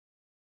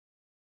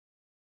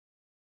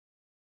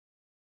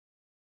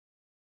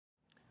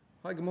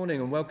Hi, good morning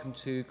and welcome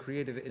to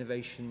Creative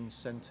Innovation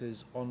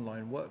Centre's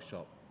online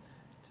workshop.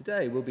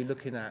 Today we'll be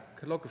looking at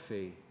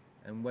collagraphy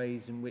and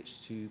ways in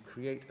which to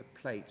create a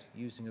plate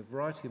using a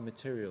variety of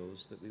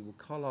materials that we will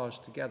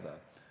collage together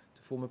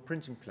to form a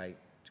printing plate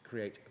to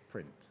create a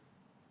print.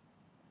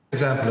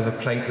 Example of a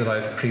plate that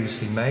I've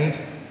previously made,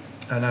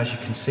 and as you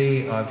can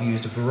see I've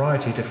used a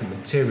variety of different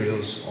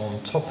materials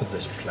on top of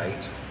this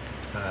plate.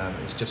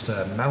 It's just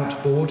a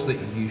mount board that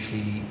you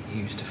usually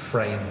use to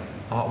frame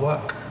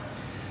artwork.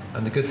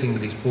 And the good thing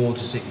with these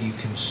boards is that you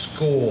can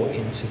score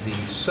into the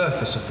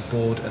surface of the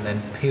board and then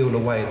peel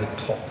away the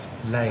top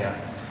layer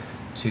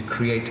to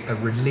create a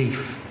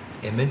relief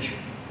image.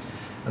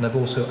 And I've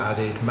also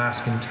added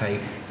masking tape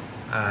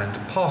and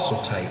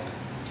parcel tape.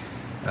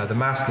 The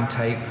masking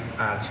tape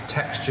adds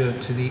texture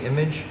to the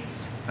image,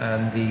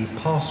 and the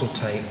parcel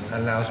tape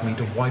allows me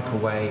to wipe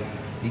away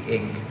the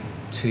ink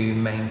to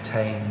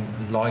maintain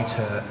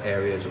lighter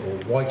areas or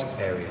white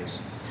areas.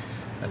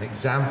 An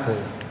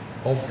example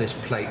of this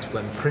plate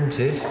when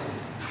printed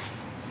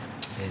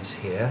is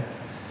here,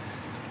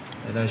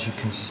 and as you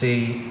can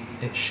see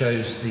it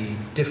shows the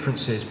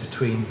differences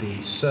between the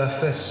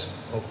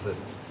surface of the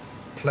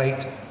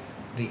plate,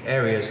 the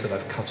areas that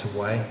I've cut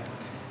away,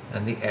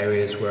 and the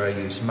areas where I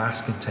use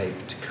masking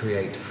tape to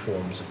create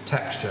forms of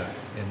texture,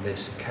 in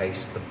this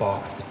case the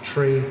bark of the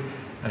tree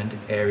and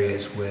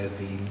areas where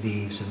the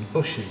leaves and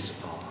bushes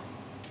are.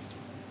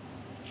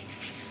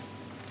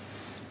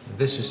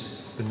 This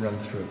has been run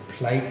through a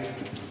plate.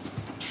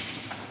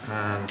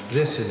 And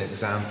this is an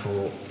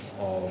example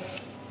of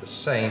the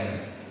same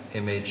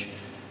image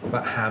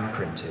but hand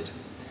printed,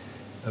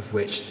 of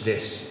which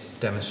this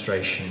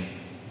demonstration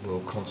will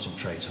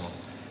concentrate on.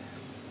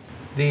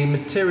 The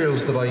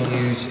materials that I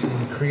use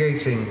in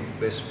creating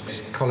this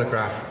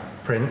collagraph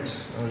print,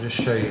 I'll just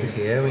show you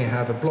here. We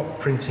have a block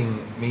printing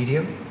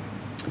medium,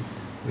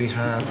 we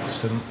have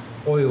some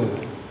oil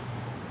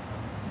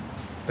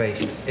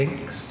based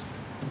inks,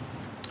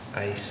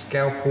 a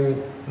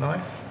scalpel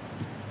knife,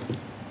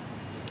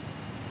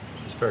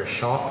 very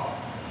sharp,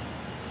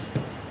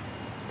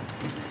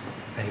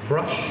 a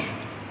brush,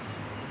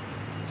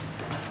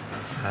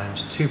 and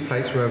two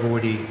plates where I've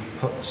already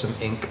put some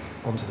ink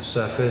onto the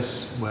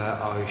surface, where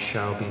I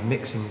shall be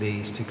mixing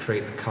these to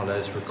create the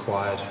colours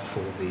required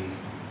for the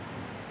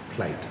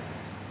plate.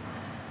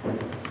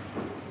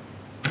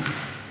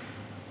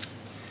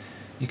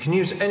 You can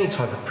use any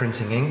type of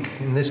printing ink.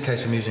 In this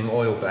case I'm using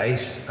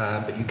oil-based,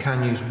 but you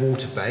can use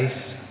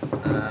water-based.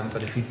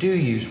 But if you do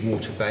use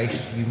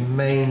water-based, you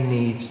may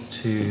need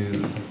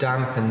to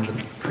dampen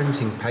the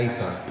printing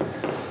paper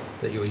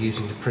that you're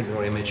using to print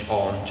your image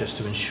on, just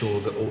to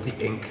ensure that all the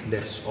ink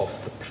lifts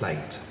off the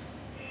plate.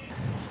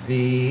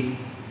 The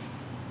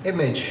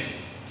image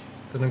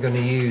that I'm going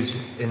to use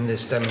in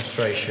this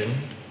demonstration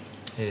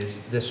is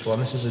this one.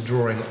 This is a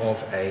drawing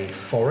of a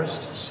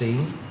forest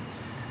scene,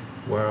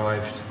 where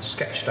I've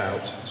sketched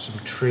out some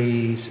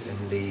trees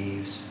and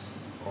leaves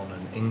on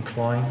an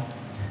incline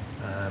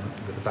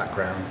with a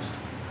background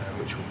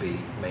which will be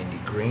mainly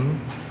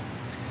green.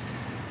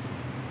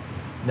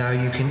 Now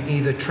you can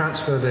either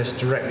transfer this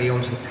directly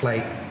onto the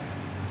plate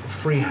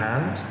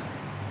freehand,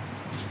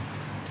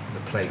 the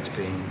plate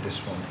being this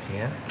one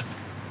here,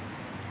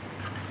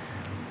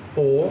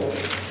 or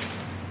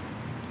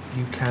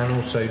you can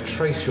also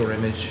trace your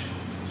image,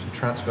 so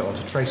transfer it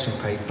onto tracing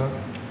paper,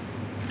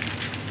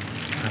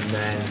 and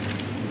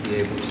then be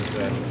able to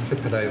then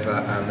flip it over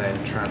and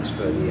then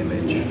transfer the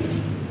image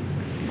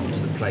onto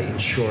the plate,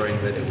 ensuring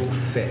that it will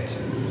fit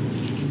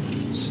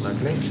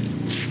snugly.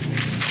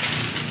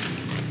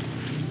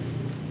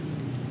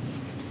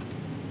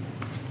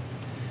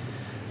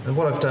 And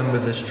what I've done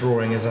with this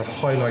drawing is I've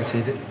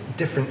highlighted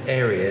different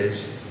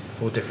areas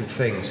for different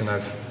things, and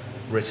I've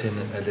written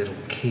a little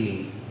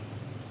key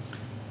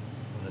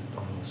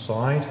on the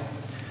side.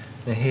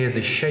 Now here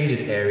the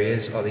shaded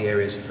areas are the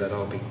areas that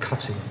I'll be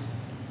cutting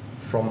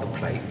from the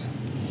plate.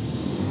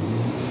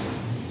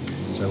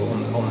 So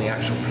on the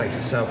actual plate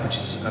itself, which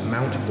is a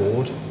mount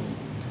board,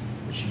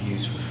 which you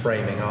use for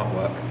framing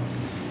artwork,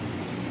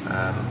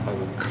 I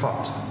will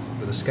cut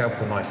with a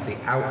scalpel knife the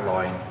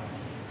outline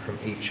from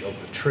each of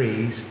the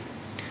trees,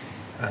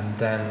 and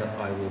then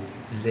I will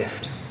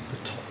lift the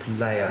top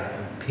layer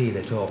and peel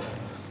it off,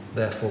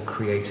 therefore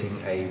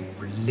creating a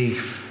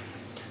relief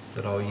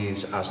that I'll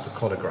use as the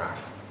collagraph.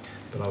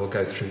 But I will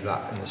go through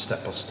that in the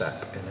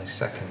step-by-step in a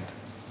second.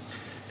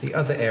 The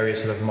other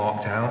areas that I've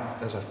marked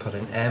out is I've put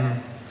an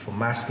M for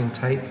masking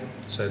tape,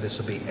 so this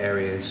will be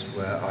areas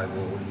where I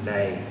will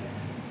lay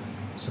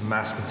some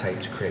masking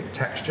tape to create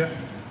texture.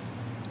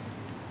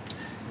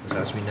 Because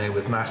as we know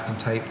with masking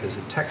tape, there's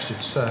a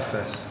textured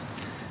surface,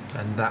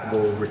 and that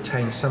will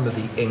retain some of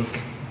the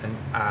ink and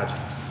add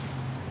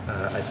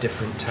a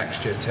different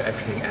texture to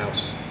everything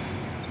else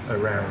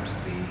around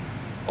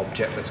the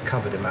object that's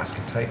covered in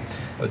masking tape.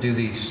 I'll do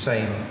the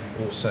same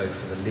also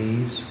for the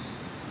leaves.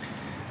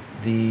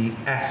 The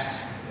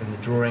S in the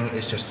drawing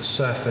is just the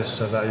surface,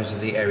 so those are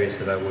the areas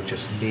that I will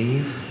just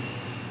leave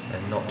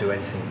and not do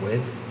anything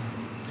with.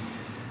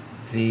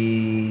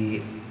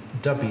 The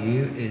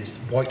W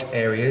is white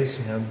areas.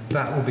 Now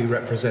that will be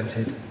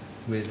represented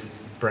with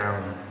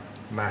brown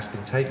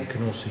masking tape. You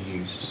can also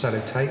use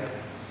sellotape.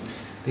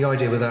 The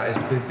idea with that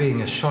is, with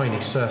being a shiny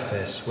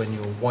surface, when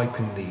you're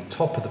wiping the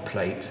top of the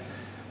plate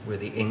where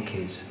the ink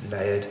is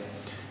layered,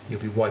 you'll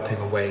be wiping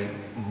away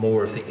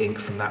more of the ink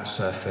from that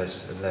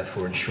surface, and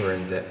therefore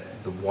ensuring that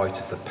the white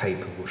of the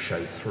paper will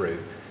show through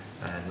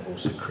and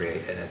also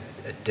create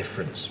a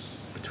difference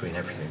between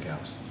everything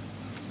else.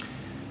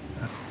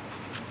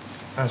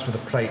 As with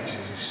the plates,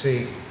 as you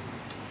see,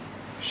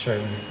 I've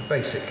shown the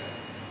basic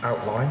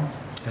outline,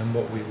 and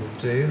what we will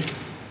do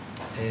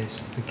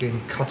is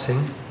begin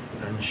cutting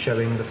and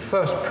showing the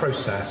first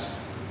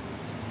process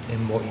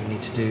in what you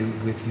need to do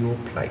with your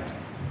plate,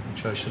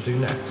 which I shall do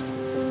next.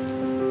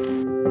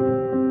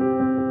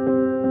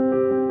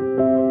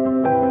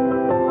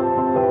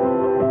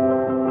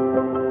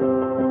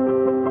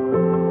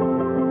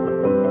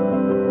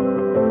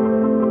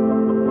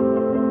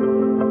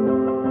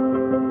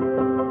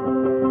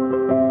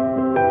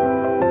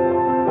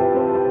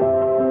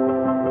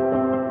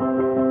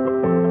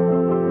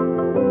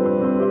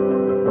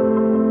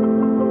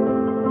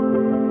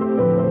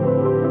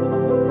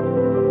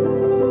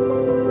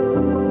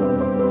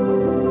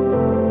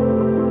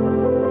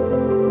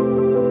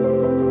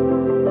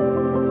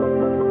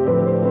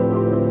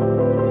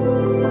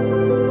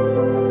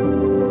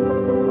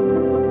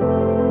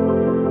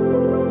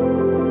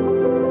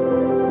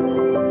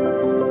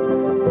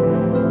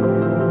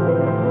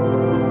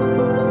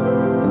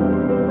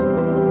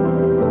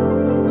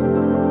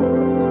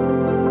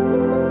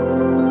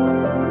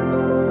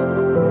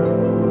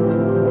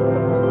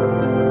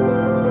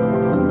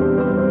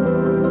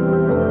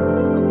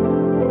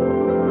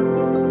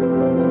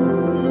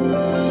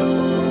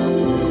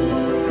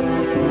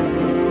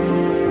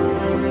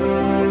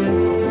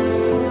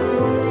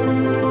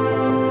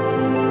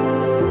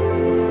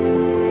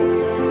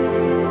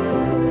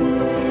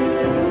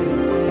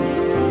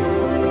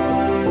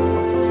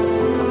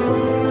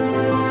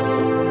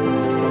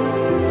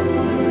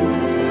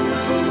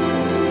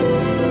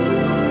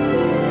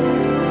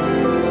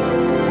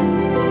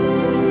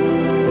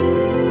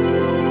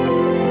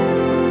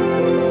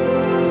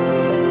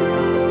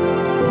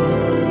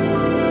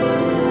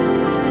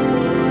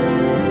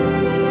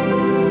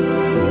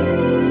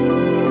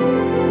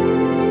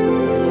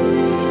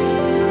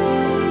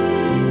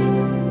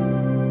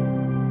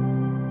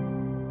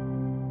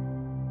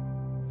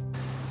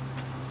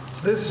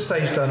 So this is the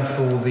stage done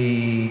for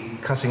the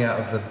cutting out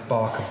of the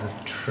bark of the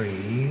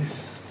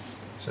trees.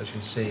 So as you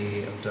can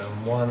see, I've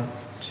done 1,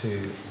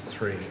 2,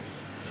 3,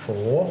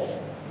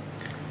 4.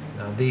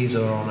 Now these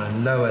are on a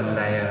lower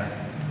layer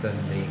than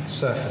the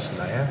surface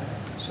layer,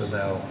 so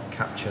they'll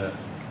capture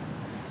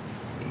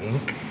the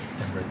ink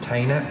and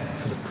retain it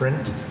for the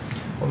print.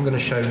 What I'm going to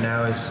show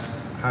now is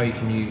how you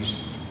can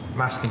use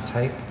masking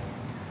tape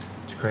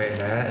to create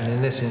a layer, and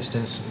in this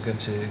instance I'm going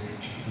to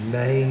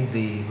lay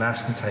the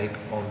masking tape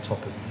on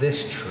top of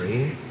this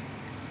tree.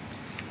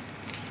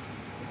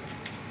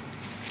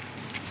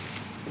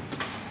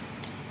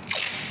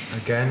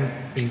 Again,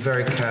 be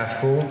very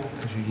careful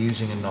because you're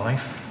using a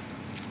knife.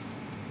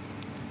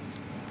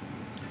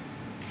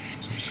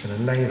 So I'm just going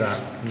to lay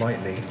that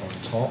lightly on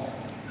top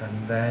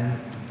and then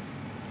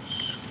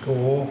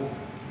score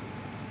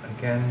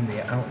again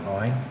the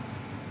outline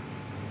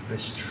of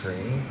this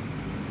tree.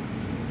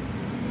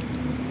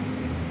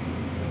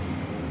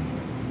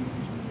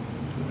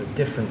 The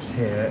difference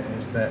here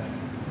is that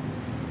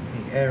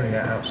the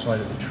area outside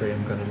of the tree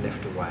I'm going to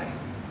lift away,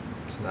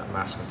 so that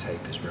masking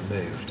tape is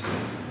removed.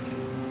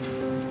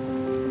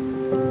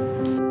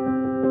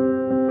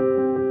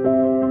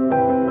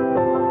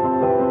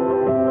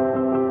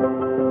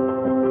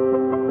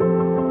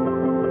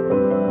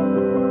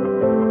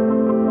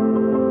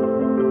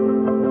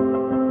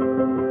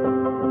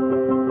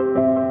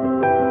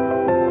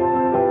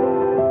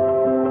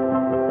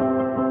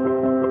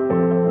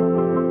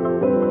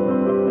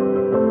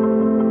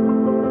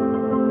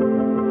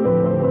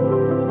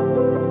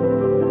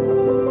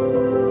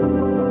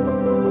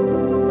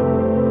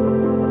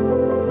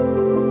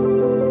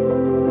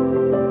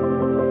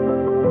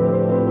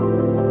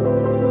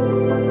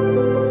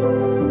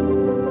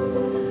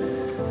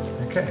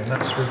 Okay, and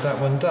that's with that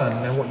one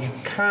done. Now what you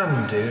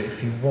can do,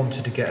 if you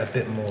wanted to get a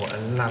bit more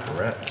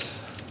elaborate,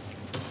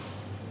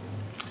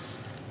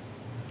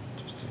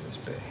 just do this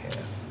bit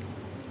here.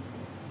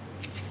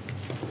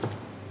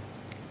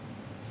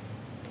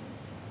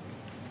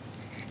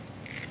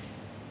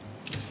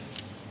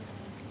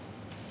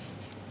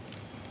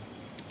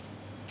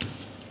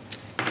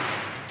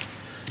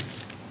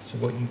 So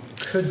what you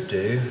could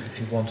do, if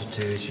you wanted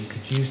to, is you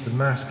could use the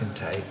masking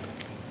tape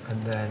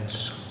and then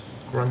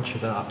scrunch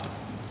it up.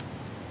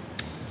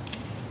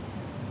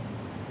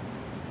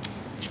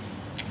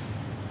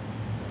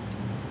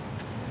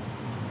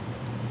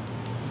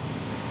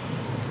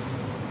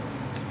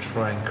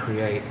 Try and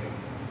create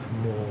a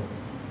more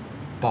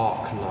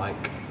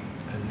bark-like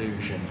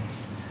illusion,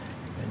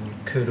 and you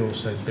could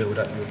also build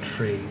up your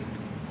tree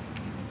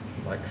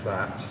like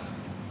that.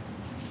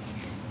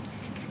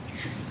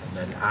 and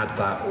then add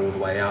that all the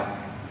way up,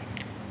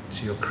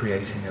 so you're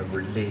creating a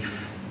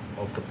relief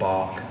of the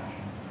bark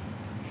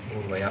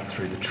all the way up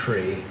through the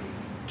tree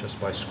just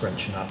by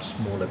scrunching up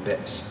smaller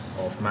bits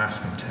of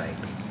masking tape.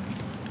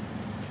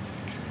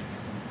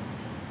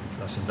 So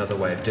that's another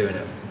way of doing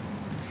it.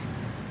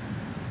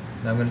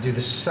 Now I'm going to do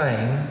the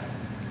same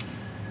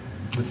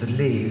with the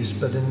leaves,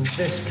 but in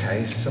this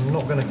case I'm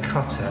not going to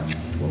cut it.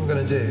 What I'm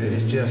going to do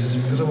is just,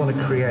 because I want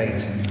to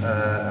create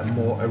a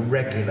more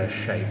irregular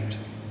shaped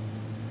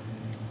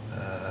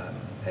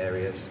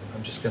areas,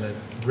 I'm just going to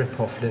rip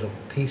off little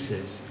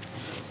pieces,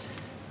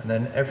 and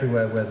then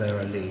everywhere where there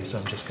are leaves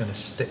I'm just going to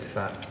stick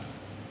that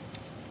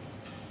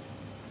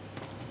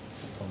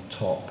on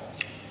top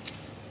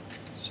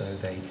so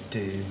they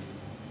do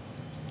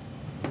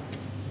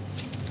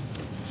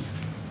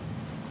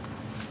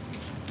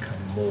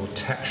become more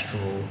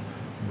textural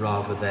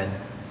rather than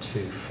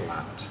too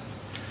flat.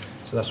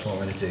 So that's what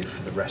I'm going to do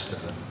for the rest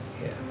of them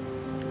here.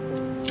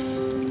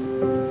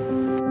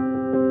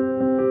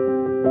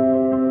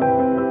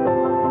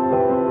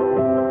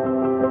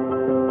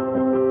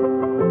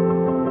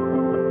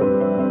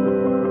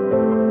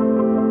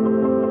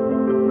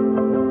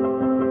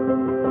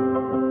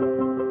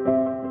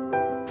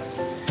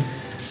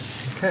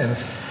 Okay, and the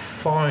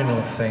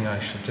final thing I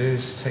should do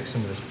is take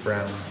some of this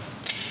brown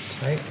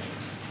tape.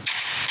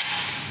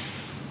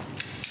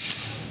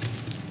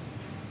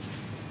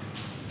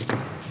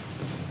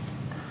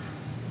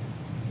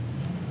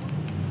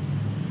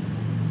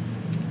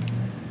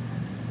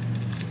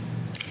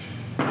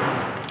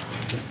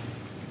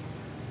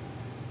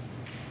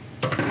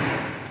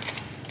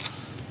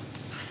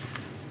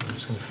 I'm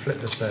just going to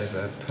flip this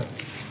over,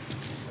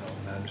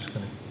 I'm just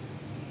going to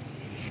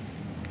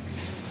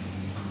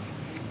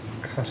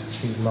cut a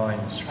few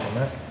lines from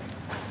it.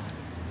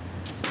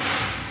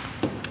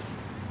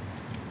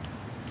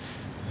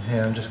 And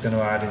here I'm just going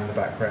to add in the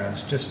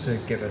backgrounds just to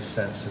give a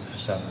sense of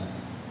some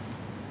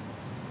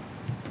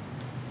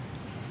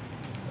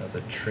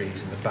other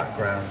trees in the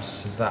background,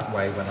 so that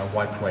way when I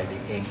wipe away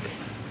the ink,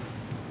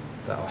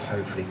 that will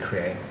hopefully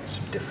create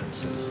some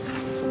differences.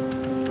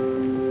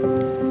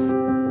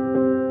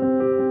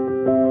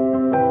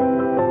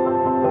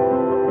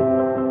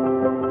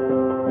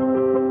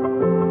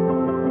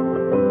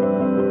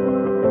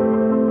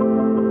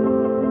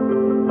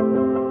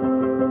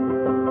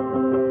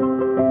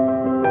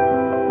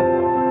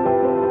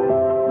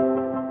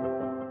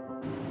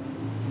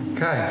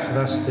 Okay, so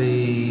that's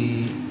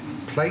the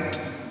plate.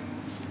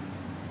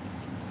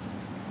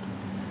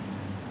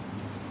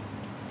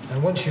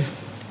 And once you've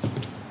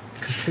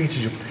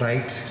completed your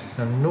plate,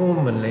 now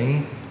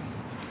normally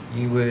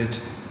you would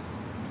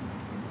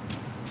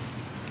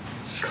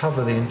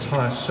cover the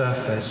entire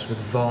surface with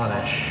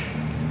varnish.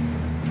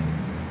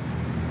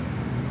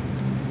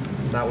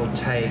 That will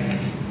take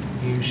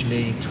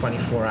usually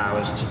 24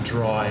 hours to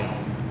dry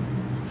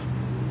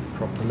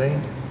properly.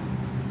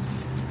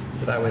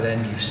 So that way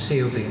then you've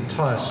sealed the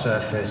entire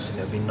surface and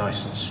it'll be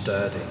nice and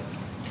sturdy.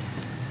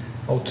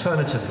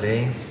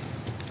 Alternatively,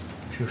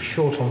 if you're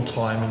short on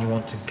time and you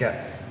want to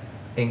get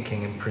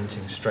inking and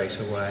printing straight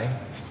away,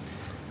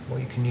 what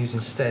you can use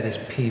instead is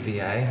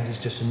PVA. It's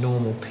just a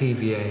normal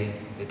PVA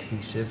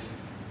adhesive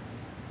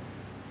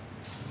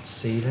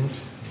sealant.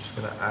 I'm just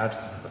going to add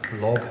a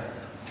blob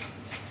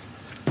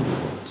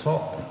on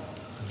top,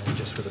 and then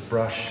just with a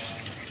brush,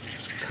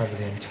 just cover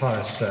the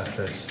entire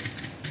surface.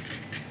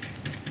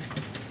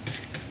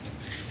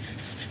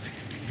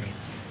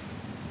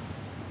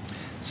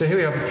 So here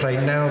we have the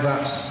plate. Now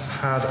that's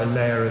had a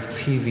layer of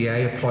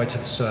PVA applied to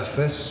the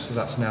surface, so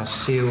that's now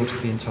sealed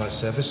the entire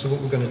surface. So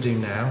what we're going to do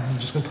now, I'm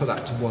just going to put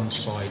that to one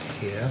side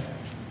here.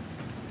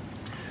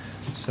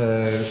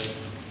 So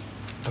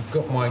I've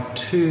got my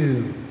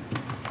two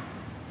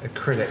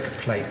acrylic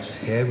plates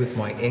here with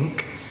my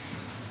ink,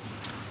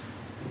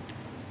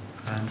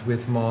 and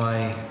with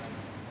my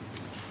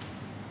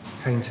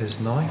painter's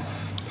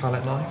knife,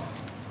 palette knife,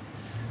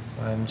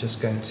 I'm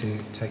just going to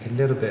take a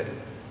little bit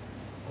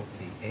of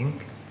the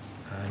ink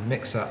and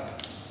mix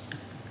up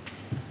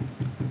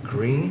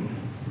green,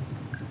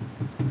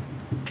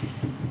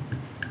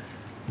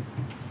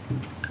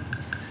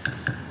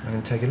 I'm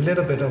going to take a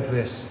little bit of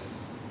this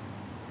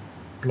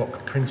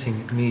block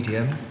printing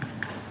medium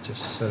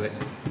just so it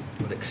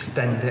will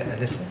extend it a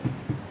little.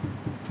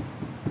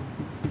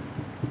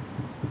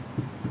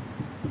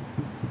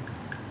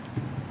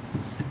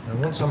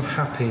 And once I'm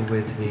happy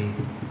with the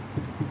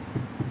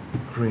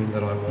green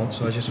that I want,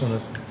 so I just want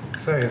a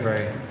fairly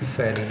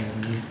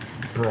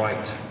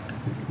bright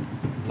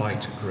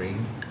light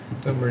green.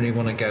 Don't really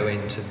want to go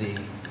into the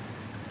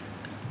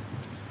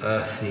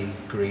earthy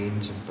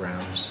greens and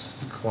browns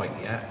quite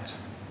yet.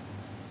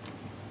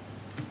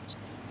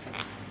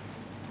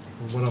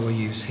 What I will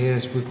use here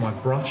is with my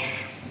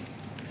brush,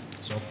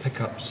 so I'll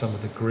pick up some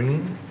of the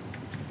green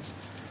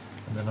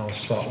and then I'll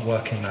start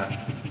working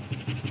that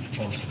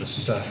onto the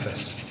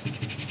surface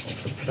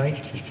of the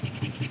plate.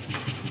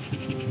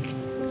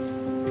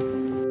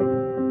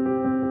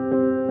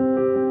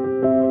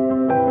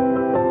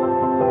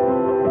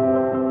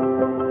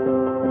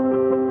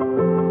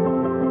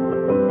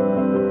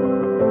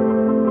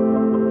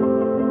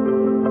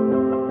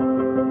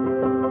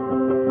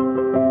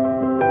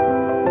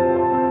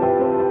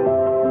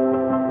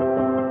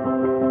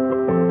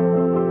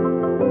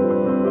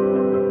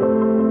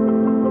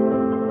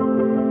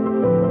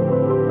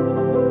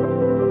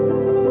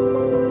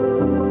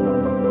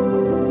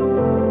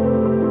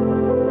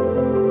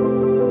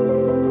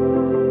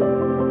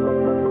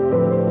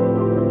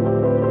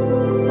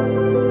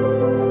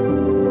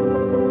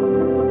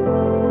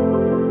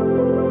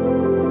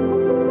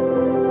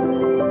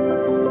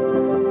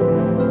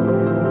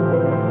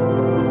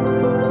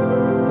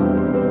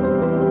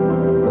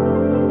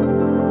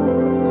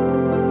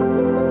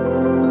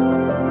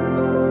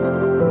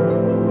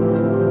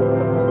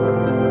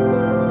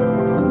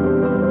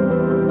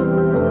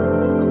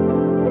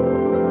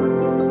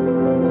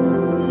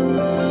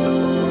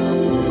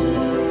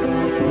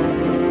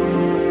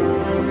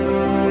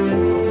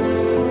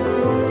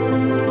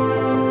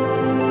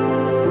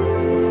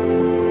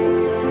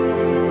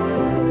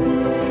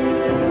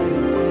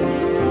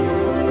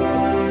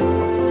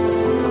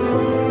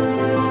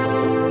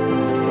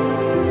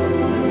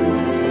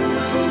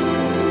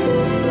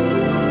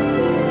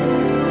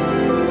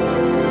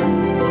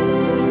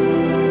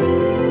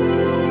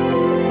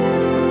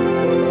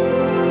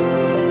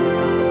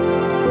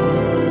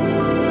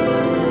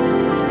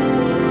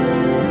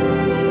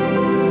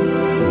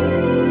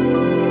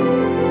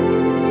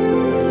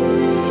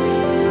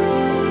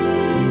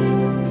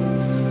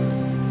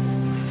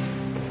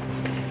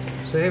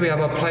 So here we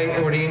have our plate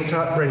already inked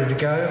up, ready to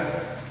go.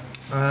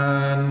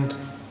 And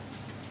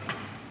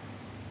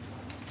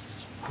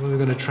we're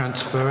going to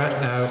transfer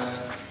it now.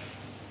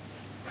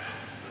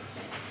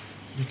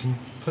 You can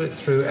put it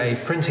through a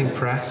printing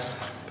press,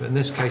 but in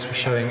this case we're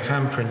showing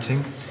hand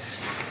printing.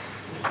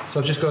 So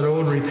I've just got an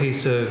ordinary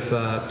piece of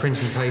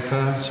printing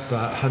paper. It's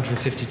about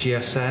 150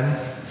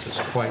 GSM, so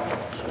it's quite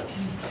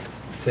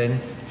thin.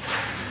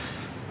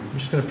 I'm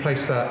just going to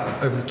place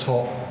that over the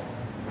top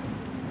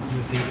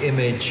with the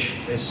image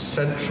as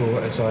central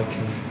as I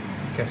can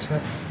get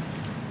it.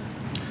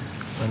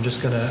 I'm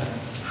just going to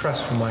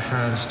press with my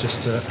hands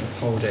just to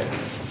hold it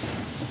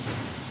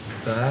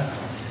there.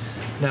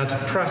 Now to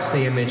press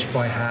the image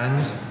by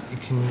hand, you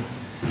can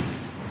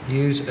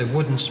use a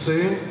wooden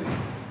spoon,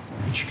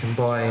 which you can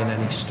buy in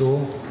any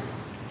store,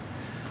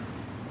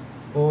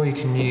 or you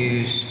can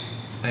use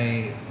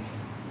a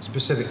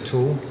specific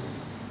tool,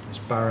 this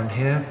barren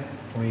here,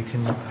 or you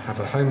can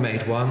have a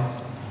homemade one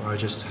where I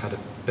just had a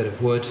bit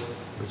of wood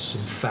with some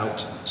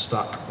felt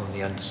stuck on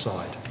the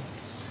underside.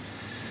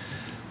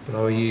 But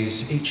I'll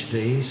use each of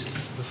these.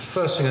 The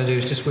first thing I do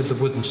is just with the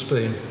wooden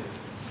spoon,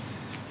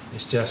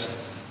 is just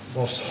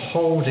whilst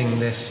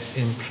holding this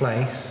in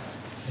place,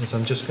 is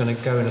I'm just going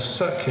to go in a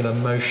circular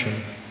motion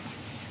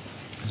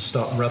and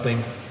start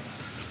rubbing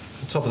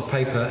the top of the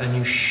paper, and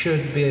you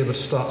should be able to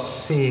start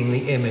seeing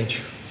the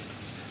image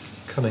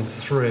coming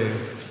through.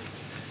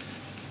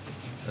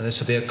 And this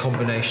will be a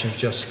combination of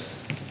just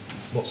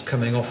what's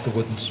coming off the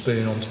wooden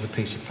spoon onto the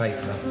piece of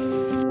paper.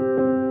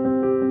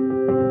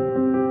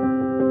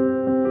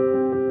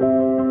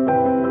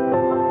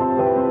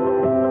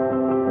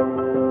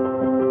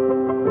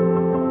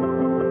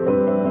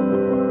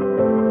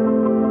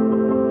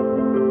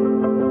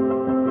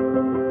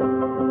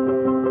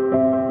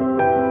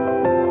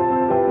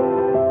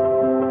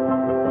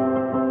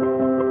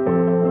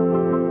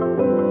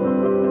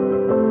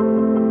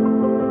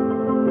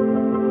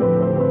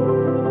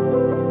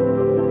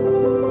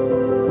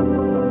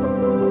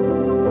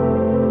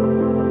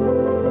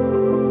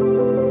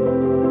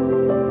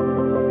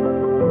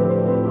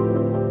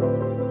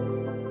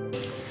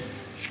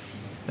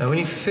 Now when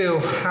you feel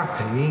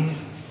happy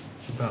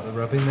about the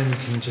rubbing, then you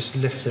can just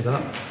lift it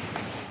up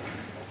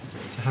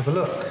to have a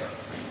look.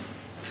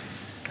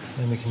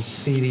 Then we can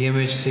see the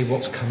image, see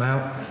what's come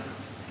out,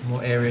 and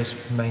what areas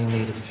may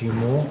need a few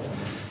more.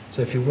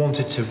 So if you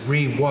wanted to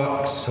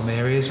rework some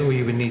areas, all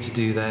you would need to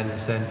do then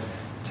is then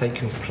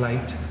take your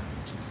plate,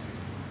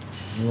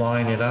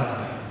 line it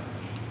up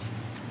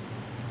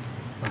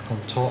on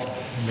top,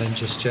 and then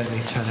just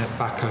gently turn it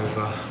back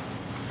over.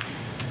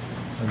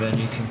 And then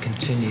you can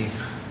continue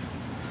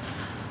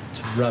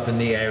to rub in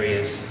the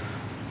areas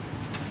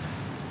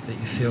that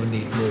you feel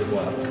need more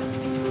work.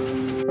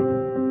 And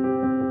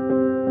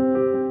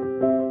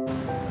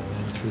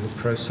then through the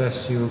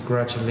process, you will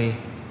gradually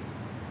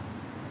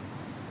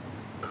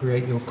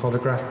create your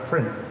collagraph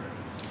print.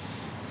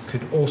 You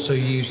could also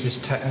use this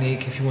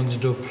technique if you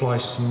wanted to apply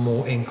some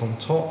more ink on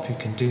top. You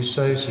can do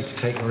so. So you could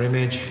take your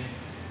image,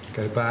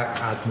 go back,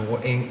 add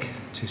more ink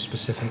to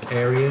specific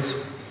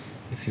areas.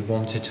 If you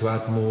wanted to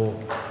add more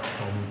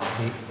on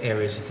the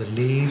areas of the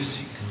leaves,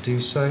 you can do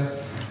so.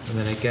 And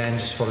then again,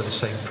 just follow the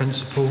same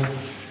principle.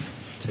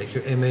 Take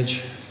your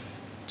image,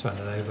 turn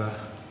it over,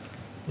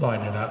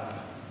 line it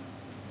up,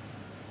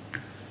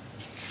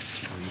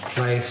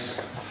 replace,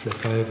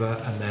 flip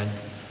over, and then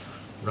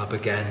rub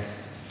again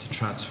to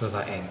transfer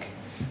that ink.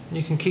 And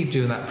you can keep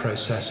doing that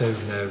process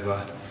over and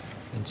over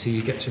until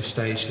you get to a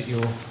stage that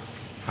you're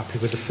happy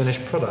with the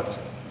finished product.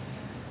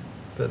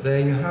 But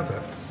there you have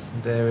it.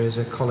 There is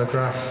a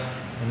collagraph,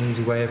 an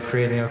easy way of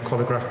creating a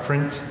collagraph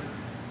print,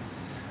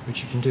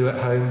 which you can do at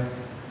home,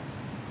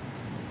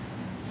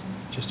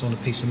 just on a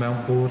piece of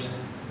mount board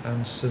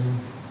and some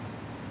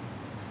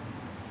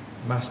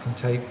masking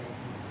tape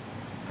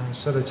and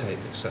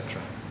sellotape,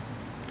 etc.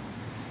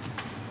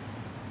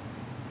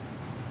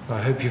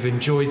 I hope you've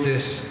enjoyed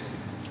this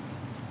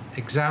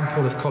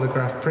example of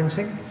collagraph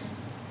printing,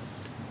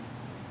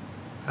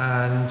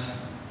 and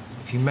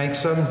if you make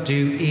some,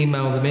 do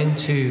email them in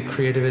to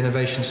Creative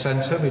Innovation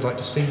Centre. We'd like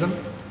to see them.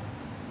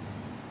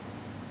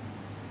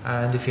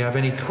 And if you have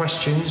any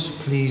questions,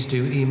 please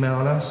do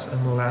email us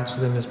and we'll answer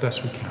them as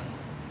best we can.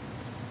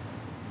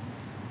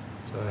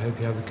 So I hope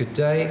you have a good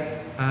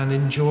day and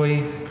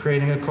enjoy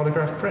creating a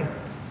collagraph print.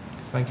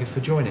 Thank you for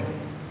joining.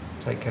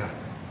 Take care.